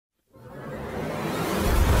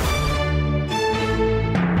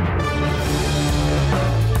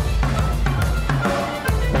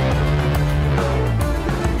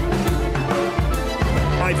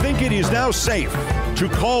now safe to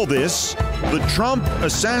call this the Trump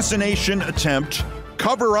assassination attempt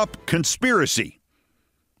cover-up conspiracy.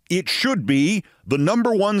 It should be the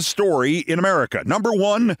number one story in America. Number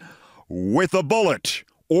one, with a bullet,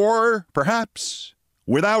 or perhaps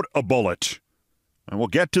without a bullet. And we'll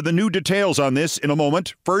get to the new details on this in a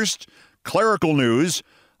moment. First, clerical news.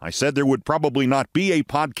 I said there would probably not be a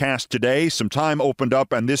podcast today. Some time opened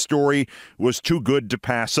up, and this story was too good to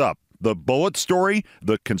pass up. The bullet story,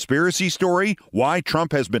 the conspiracy story, why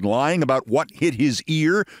Trump has been lying about what hit his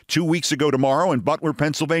ear 2 weeks ago tomorrow in Butler,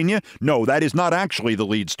 Pennsylvania. No, that is not actually the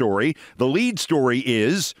lead story. The lead story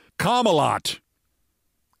is Camelot.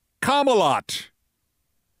 Camelot.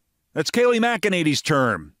 That's Kayleigh McEnady's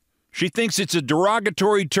term. She thinks it's a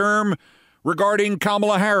derogatory term regarding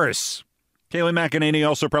Kamala Harris. Kayleigh McEnady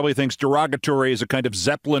also probably thinks derogatory is a kind of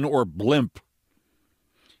Zeppelin or blimp.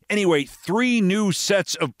 Anyway, 3 new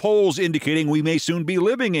sets of polls indicating we may soon be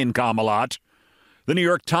living in Camelot. The New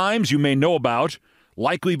York Times, you may know about.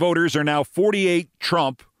 Likely voters are now 48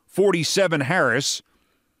 Trump, 47 Harris,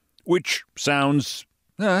 which sounds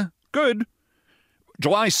good.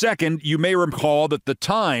 July 2nd, you may recall that the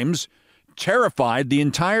Times terrified the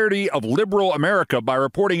entirety of liberal America by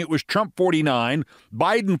reporting it was Trump 49,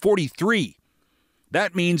 Biden 43.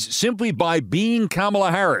 That means simply by being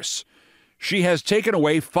Kamala Harris, she has taken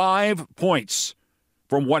away 5 points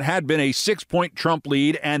from what had been a 6-point Trump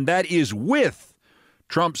lead, and that is with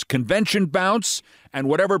Trump's convention bounce and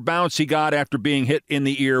whatever bounce he got after being hit in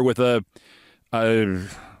the ear with a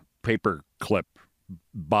paper clip,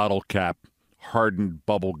 bottle cap, hardened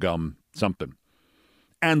bubble gum, something.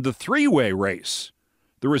 And the 3-way race,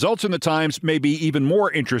 the results in the Times may be even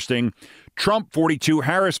more interesting. Trump 42,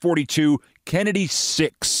 Harris 42, Kennedy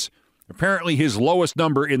 6. Apparently his lowest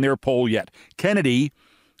number in their poll yet. Kennedy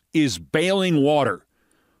is bailing water.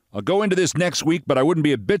 I'll go into this next week, but I wouldn't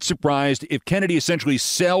be a bit surprised if Kennedy essentially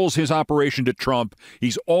sells his operation to Trump.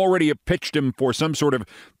 He's already pitched him for some sort of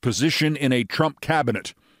position in a Trump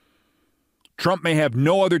cabinet. Trump may have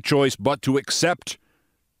no other choice but to accept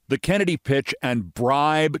the Kennedy pitch and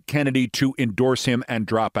bribe Kennedy to endorse him and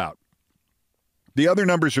drop out. The other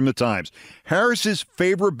numbers from the Times. Harris's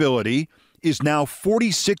favorability is now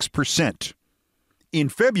 46%. In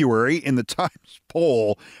February, in the Times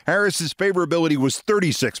poll, Harris's favorability was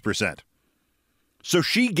 36%. So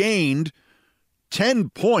she gained 10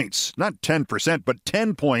 points, not 10%, but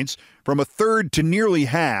 10 points from a third to nearly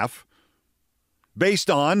half based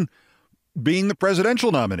on being the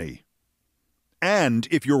presidential nominee. And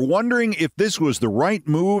if you're wondering if this was the right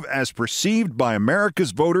move as perceived by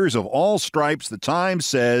America's voters of all stripes, the Times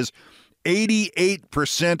says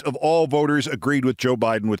 88% of all voters agreed with Joe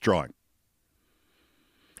Biden withdrawing.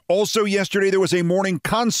 Also yesterday, there was a Morning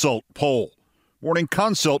Consult poll. Morning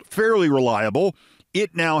Consult, fairly reliable.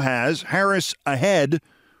 It now has Harris ahead,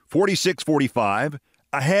 46-45,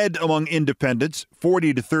 ahead among independents,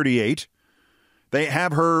 40-38. They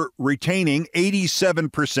have her retaining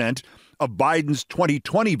 87% of Biden's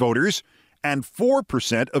 2020 voters and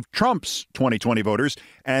 4% of Trump's 2020 voters.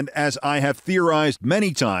 And as I have theorized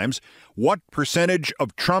many times, what percentage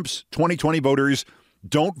of Trump's 2020 voters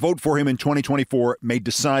don't vote for him in 2024 may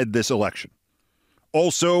decide this election.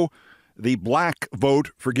 Also, the black vote,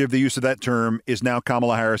 forgive the use of that term, is now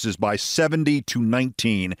Kamala Harris's by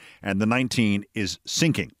 70-19, and the 19 is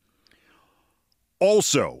sinking.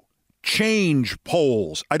 Also, change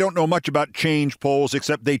polls. I don't know much about change polls,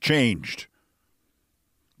 except they changed.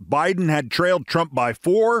 Biden had trailed Trump by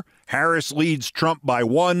 4. Harris leads Trump by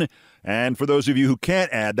 1. And for those of you who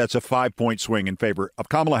can't add, that's a 5-point swing in favor of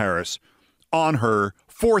Kamala Harris on her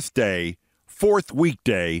 4th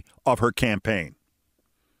weekday of her campaign.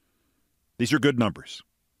 These are good numbers.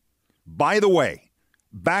 By the way,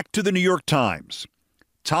 back to the New York Times.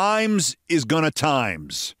 Times is gonna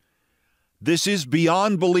Times. This is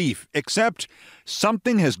beyond belief, except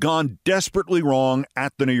something has gone desperately wrong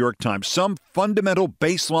at the New York Times. Some fundamental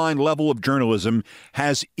baseline level of journalism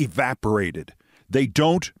has evaporated. They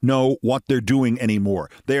don't know what they're doing anymore.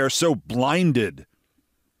 They are so blinded.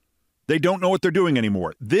 They don't know what they're doing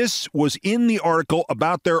anymore. This was in the article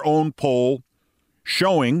about their own poll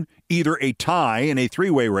showing either a tie in a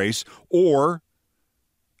 3-way race or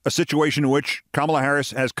a situation in which Kamala Harris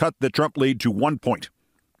has cut the Trump lead to 1 point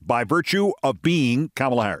by virtue of being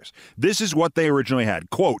Kamala Harris. This is what they originally had.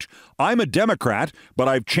 Quote, I'm a Democrat, but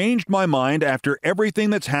I've changed my mind after everything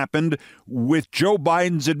that's happened with Joe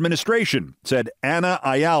Biden's administration, said Anna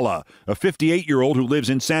Ayala, a 58-year-old who lives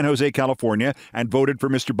in San Jose, California, and voted for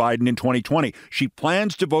Mr. Biden in 2020. She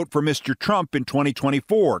plans to vote for Mr. Trump in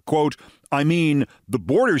 2024. Quote, I mean, the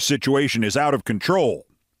border situation is out of control.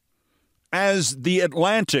 As The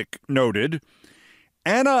Atlantic noted,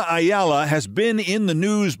 Ana Ayala has been in the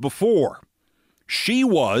news before. She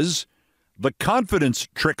was the confidence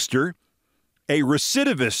trickster, a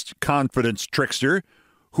recidivist confidence trickster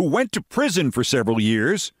who went to prison for several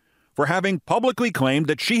years for having publicly claimed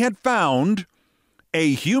that she had found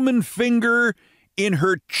a human finger in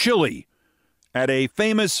her chili at a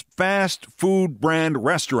famous fast food brand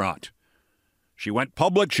restaurant. She went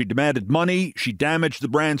public. She demanded money. She damaged the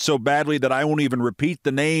brand so badly that I won't even repeat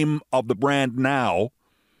the name of the brand now.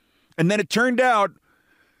 And then it turned out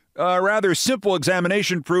a rather simple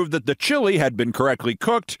examination proved that the chili had been correctly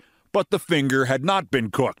cooked, but the finger had not been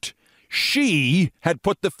cooked. She had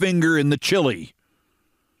put the finger in the chili.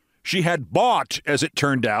 She had bought, as it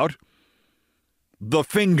turned out, the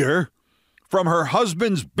finger from her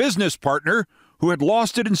husband's business partner who had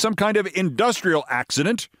lost it in some kind of industrial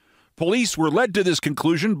accident. Police were led to this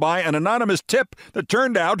conclusion by an anonymous tip that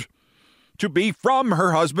turned out to be from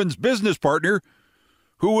her husband's business partner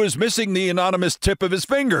who was missing the anonymous tip of his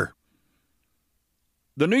finger.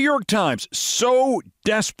 The New York Times, so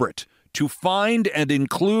desperate to find and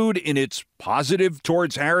include in its positive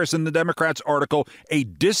towards Harris and the Democrats article a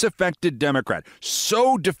disaffected Democrat,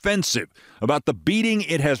 so defensive about the beating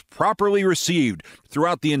it has properly received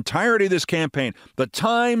throughout the entirety of this campaign, the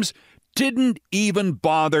Times didn't even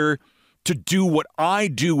bother to do what I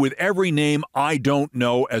do with every name I don't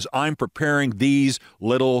know as I'm preparing these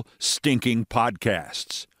little stinking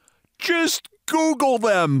podcasts. Just Google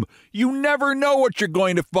them. You never know what you're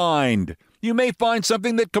going to find. You may find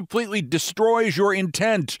something that completely destroys your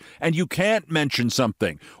intent and you can't mention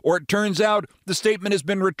something. Or it turns out the statement has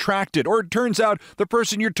been retracted. Or it turns out the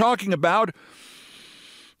person you're talking about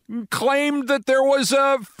claimed that there was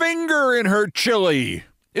a finger in her chili.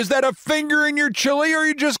 Is that a finger in your chili, or are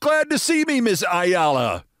you just glad to see me, Miss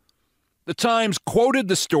Ayala? The Times quoted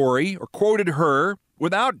the story, or quoted her,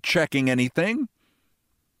 without checking anything.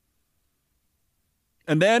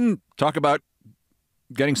 And then, talk about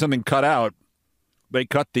getting something cut out. They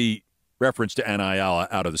cut the reference to Ana Ayala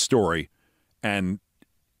out of the story and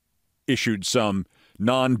issued some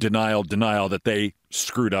non-denial denial that they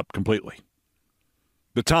screwed up completely.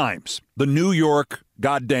 The Times, the New York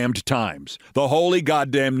goddamned Times, the holy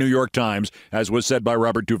goddamn New York Times, as was said by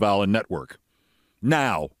Robert Duvall in Network.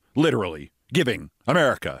 Now, literally, giving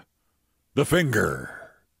America the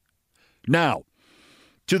finger. Now,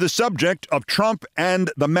 to the subject of Trump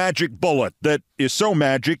and the magic bullet that is so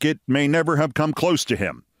magic it may never have come close to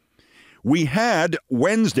him. We had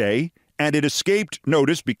Wednesday, and it escaped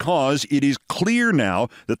notice because it is clear now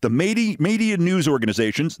that the media news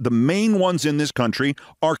organizations, the main ones in this country,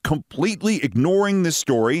 are completely ignoring this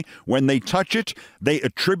story. When they touch it, they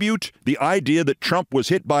attribute the idea that Trump was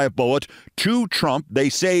hit by a bullet to Trump. They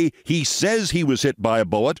say he says he was hit by a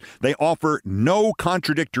bullet. They offer no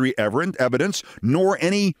contradictory evidence, nor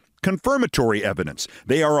any confirmatory evidence.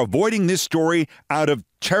 They are avoiding this story out of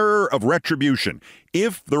terror of retribution.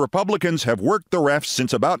 If the Republicans have worked the refs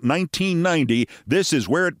since about 1990, this is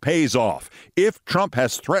where it pays off. If Trump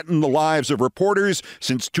has threatened the lives of reporters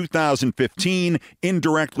since 2015,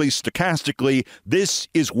 indirectly, stochastically, this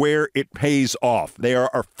is where it pays off. They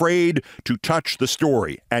are afraid to touch the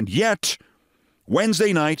story. And yet,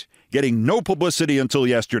 Wednesday night, getting no publicity until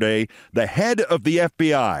yesterday, the head of the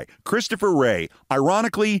FBI, Christopher Wray,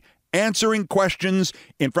 ironically answering questions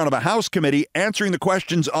in front of a House committee, answering the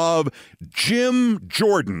questions of Jim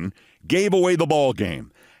Jordan, gave away the ball game.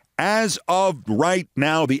 As of right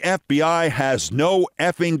now, the FBI has no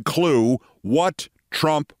effing clue what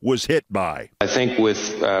Trump was hit by. I think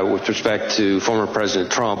with respect to former President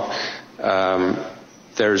Trump,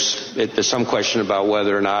 there's some question about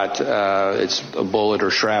whether or not it's a bullet or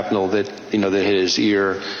shrapnel that hit his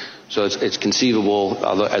ear. So it's conceivable,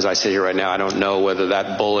 although as I sit here right now, I don't know whether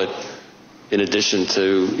that bullet, in addition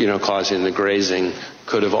to causing the grazing,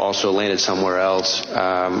 could have also landed somewhere else.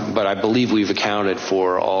 But I believe we've accounted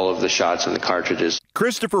for all of the shots in the cartridges.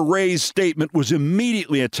 Christopher Wray's statement was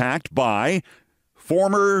immediately attacked by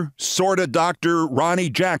former sorta Dr. Ronny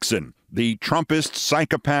Jackson, the Trumpist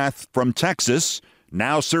psychopath from Texas,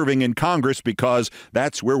 now serving in Congress because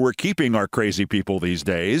that's where we're keeping our crazy people these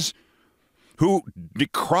days, who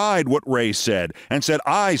decried what Wray said and said,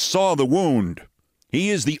 I saw the wound.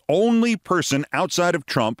 He is the only person outside of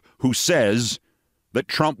Trump who says that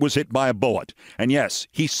Trump was hit by a bullet. And yes,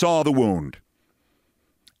 he saw the wound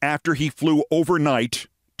after he flew overnight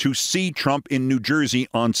to see Trump in New Jersey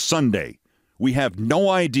on Sunday. We have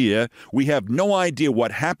no idea. We have no idea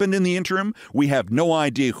what happened in the interim. We have no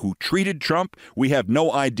idea who treated Trump. We have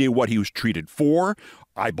no idea what he was treated for.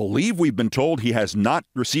 I believe we've been told he has not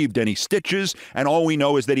received any stitches, and all we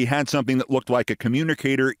know is that he had something that looked like a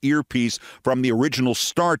communicator earpiece from the original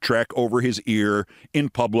Star Trek over his ear in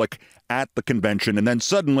public at the convention, and then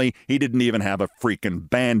suddenly he didn't even have a freaking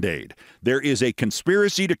Band-Aid. There is a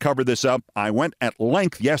conspiracy to cover this up. I went at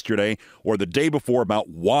length yesterday or the day before about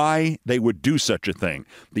why they would do such a thing.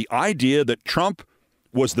 The idea that Trump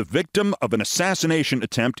was the victim of an assassination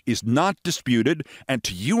attempt is not disputed, and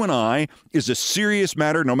to you and I is a serious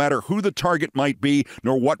matter, no matter who the target might be,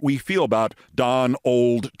 nor what we feel about Don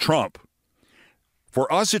Old Trump.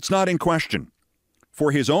 For us, it's not in question.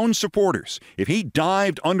 For his own supporters, if he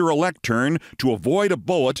dived under a lectern to avoid a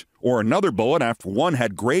bullet or another bullet after one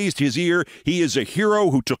had grazed his ear, he is a hero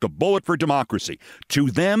who took a bullet for democracy. To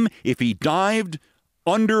them, if he dived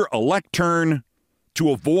under a lectern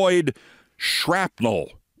to avoid shrapnel,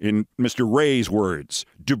 in Mr. Ray's words,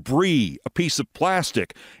 debris, a piece of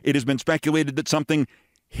plastic, it has been speculated that something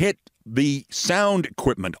hit the sound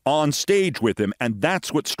equipment on stage with him, and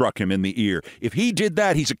that's what struck him in the ear. If he did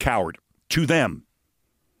that, he's a coward. To them.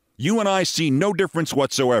 You and I see no difference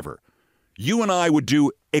whatsoever. You and I would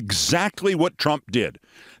do exactly what Trump did.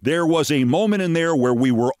 There was a moment in there where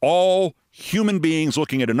we were all human beings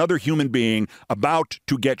looking at another human being about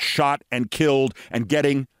to get shot and killed and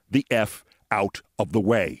getting the F out of the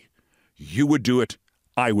way. You would do it.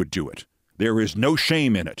 I would do it. There is no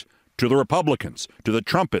shame in it. To the Republicans, to the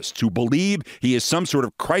Trumpists who believe he is some sort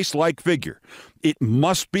of Christ-like figure, it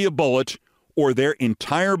must be a bullet or their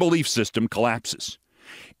entire belief system collapses.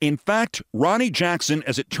 In fact, Ronny Jackson,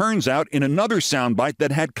 as it turns out, in another soundbite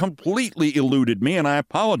that had completely eluded me, and I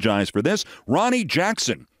apologize for this, Ronny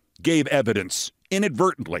Jackson gave evidence,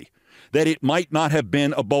 inadvertently, that it might not have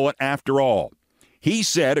been a bullet after all. He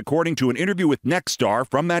said, according to an interview with Nexstar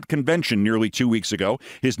from that convention nearly 2 weeks ago,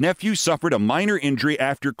 his nephew suffered a minor injury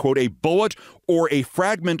after, quote, a bullet or a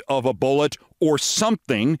fragment of a bullet or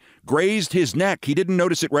something grazed his neck. He didn't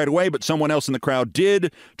notice it right away, but someone else in the crowd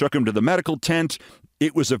did, took him to the medical tent.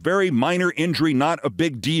 It was a very minor injury, not a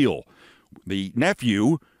big deal. The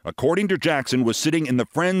nephew, according to Jackson, was sitting in the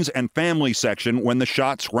friends and family section when the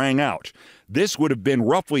shots rang out. This would have been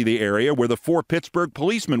roughly the area where the 4 Pittsburgh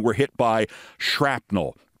policemen were hit by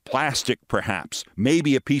shrapnel, plastic perhaps,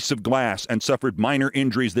 maybe a piece of glass, and suffered minor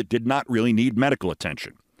injuries that did not really need medical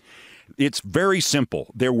attention. It's very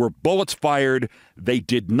simple. There were bullets fired. They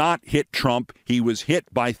did not hit Trump. He was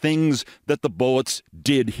hit by things that the bullets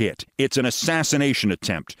did hit. It's an assassination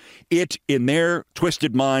attempt. It, in their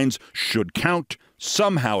twisted minds, should count.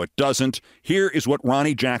 Somehow it doesn't. Here is what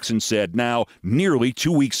Ronny Jackson said now nearly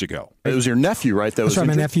 2 weeks ago. It was your nephew, right? That's right,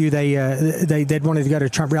 my nephew. They'd wanted to go to a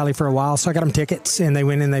Trump rally for a while, so I got them tickets, and they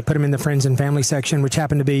went in, they put them in the friends and family section, which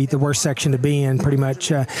happened to be the worst section to be in, pretty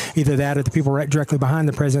much either that or the people right directly behind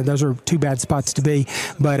the president. Those are 2 bad spots to be.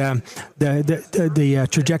 But the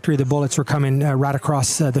trajectory of the bullets were coming right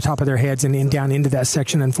across the top of their heads and down into that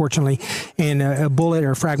section, unfortunately. And a bullet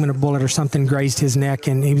or a fragment of bullet or something grazed his neck,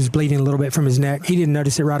 and he was bleeding a little bit from his neck. He didn't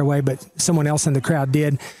notice it right away, but someone else in the crowd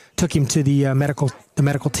did. Took him to the medical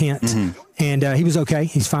tent, and he was okay.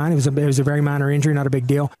 He's fine. It was a very minor injury, not a big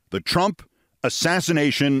deal. The Trump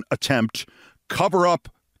assassination attempt, cover-up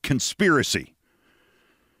conspiracy.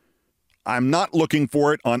 I'm not looking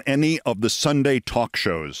for it on any of the Sunday talk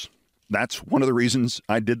shows. That's one of the reasons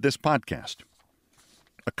I did this podcast.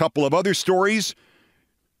 A couple of other stories.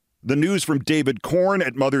 The news from David Korn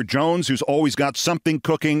at Mother Jones, who's always got something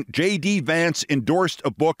cooking. J.D. Vance endorsed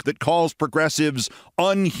a book that calls progressives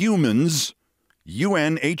unhumans,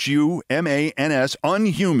 UNHUMANS,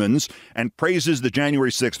 unhumans, and praises the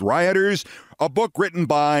January 6th rioters. A book written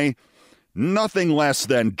by nothing less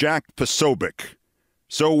than Jack Posobiec.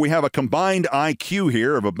 So we have a combined IQ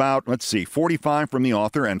here of about, 45 from the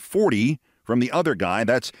author and 40 from the other guy.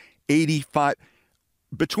 That's 85.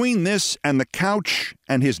 Between this and the couch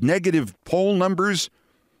and his negative poll numbers,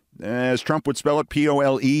 as Trump would spell it,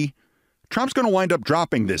 P-O-L-E, Trump's going to wind up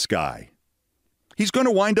dropping this guy. He's going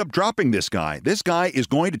to wind up dropping this guy. This guy is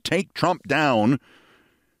going to take Trump down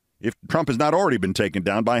if Trump has not already been taken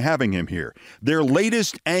down by having him here. Their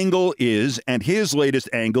latest angle is, and his latest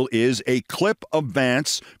angle is, a clip of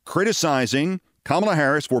Vance criticizing Kamala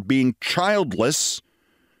Harris for being childless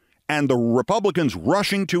and the Republicans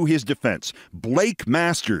rushing to his defense. Blake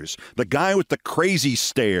Masters, the guy with the crazy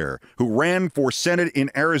stare who ran for Senate in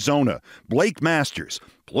Arizona. Blake Masters,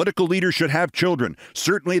 political leaders should have children.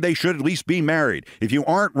 Certainly they should at least be married. If you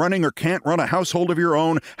aren't running or can't run a household of your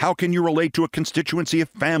own, how can you relate to a constituency of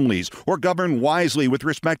families or govern wisely with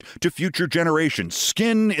respect to future generations?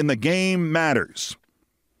 Skin in the game matters.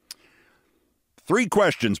 3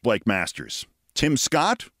 questions, Blake Masters. Tim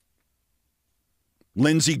Scott,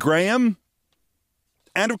 Lindsey Graham,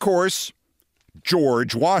 and, of course,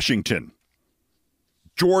 George Washington.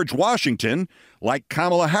 George Washington, like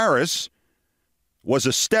Kamala Harris, was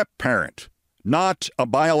a step-parent, not a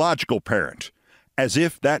biological parent, as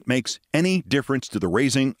if that makes any difference to the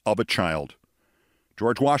raising of a child.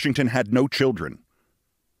 George Washington had no children.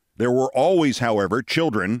 There were always, however,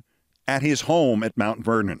 children at his home at Mount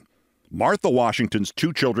Vernon. Martha Washington's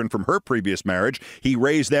 2 children from her previous marriage, he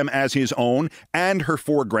raised them as his own, and her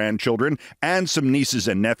 4 grandchildren, and some nieces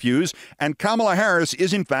and nephews. And Kamala Harris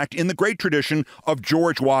is, in fact, in the great tradition of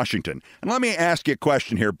George Washington. And let me ask you a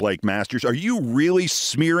question here, Blake Masters. Are you really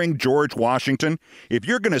smearing George Washington? If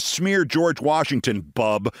you're going to smear George Washington,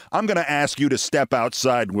 bub, I'm going to ask you to step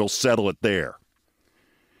outside and we'll settle it there.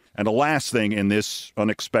 And a last thing in this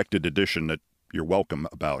unexpected edition that you're welcome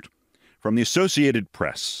about. From the Associated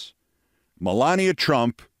Press, Melania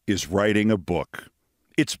Trump is writing a book.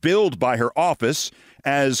 It's billed by her office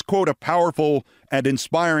as, quote, a powerful and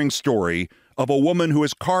inspiring story of a woman who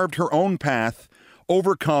has carved her own path,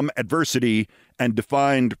 overcome adversity, and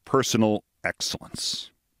defined personal excellence.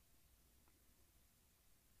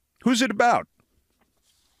 Who's it about?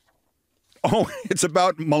 Oh, it's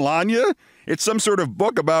about Melania? It's some sort of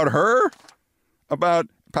book about her? About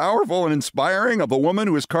powerful and inspiring of a woman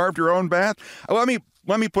who has carved her own path? Let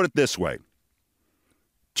me put it this way.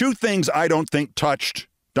 2 things I don't think touched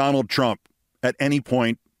Donald Trump at any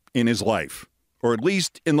point in his life, or at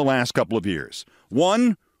least in the last couple of years.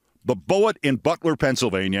 1, the bullet in Butler,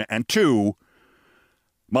 Pennsylvania, and 2,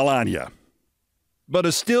 Melania. But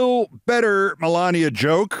a still better Melania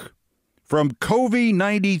joke from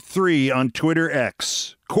Covey93 on Twitter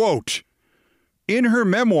X. Quote, in her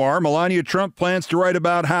memoir, Melania Trump plans to write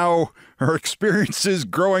about how her experiences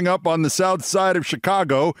growing up on the south side of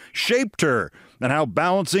Chicago shaped her, and how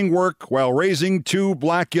balancing work while raising 2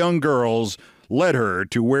 black young girls led her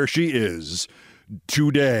to where she is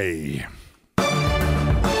today.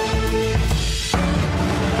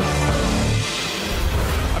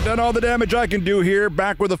 I've done all the damage I can do here.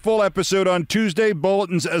 Back with a full episode on Tuesday.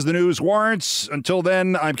 Bulletins as the news warrants. Until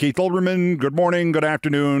then, I'm Keith Olbermann. Good morning, good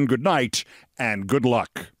afternoon, good night, and good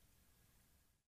luck.